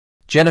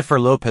Jennifer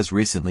Lopez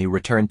recently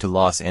returned to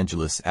Los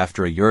Angeles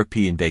after a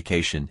European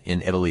vacation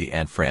in Italy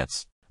and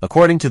France.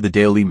 According to the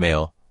Daily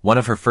Mail, one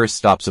of her first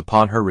stops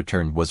upon her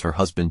return was her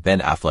husband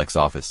Ben Affleck's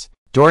office.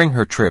 During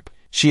her trip,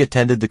 she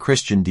attended the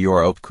Christian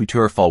Dior Haute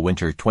Couture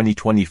Fall-Winter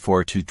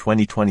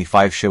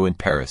 2024-2025 show in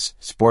Paris,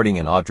 sporting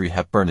an Audrey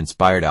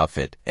Hepburn-inspired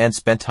outfit, and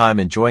spent time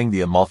enjoying the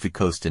Amalfi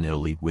Coast in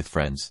Italy with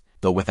friends,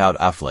 though without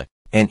Affleck.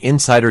 An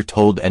insider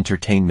told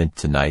Entertainment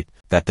Tonight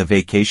that the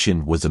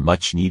vacation was a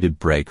much-needed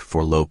break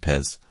for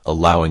Lopez,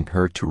 allowing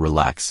her to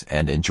relax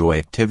and enjoy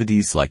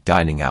activities like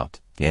dining out,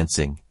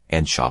 dancing,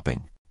 and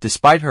shopping.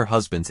 Despite her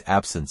husband's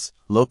absence,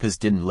 Lopez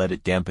didn't let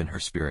it dampen her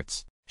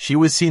spirits. She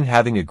was seen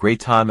having a great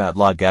time at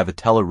La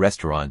Gavatella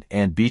restaurant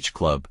and beach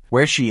club,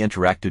 where she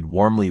interacted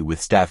warmly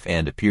with staff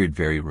and appeared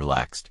very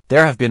relaxed.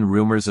 There have been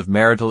rumors of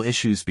marital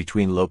issues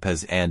between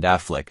Lopez and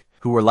Affleck,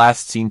 who were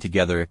last seen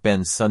together at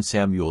Ben's son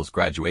Samuel's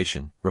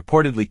graduation,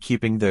 reportedly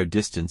keeping their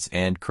distance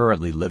and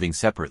currently living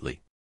separately.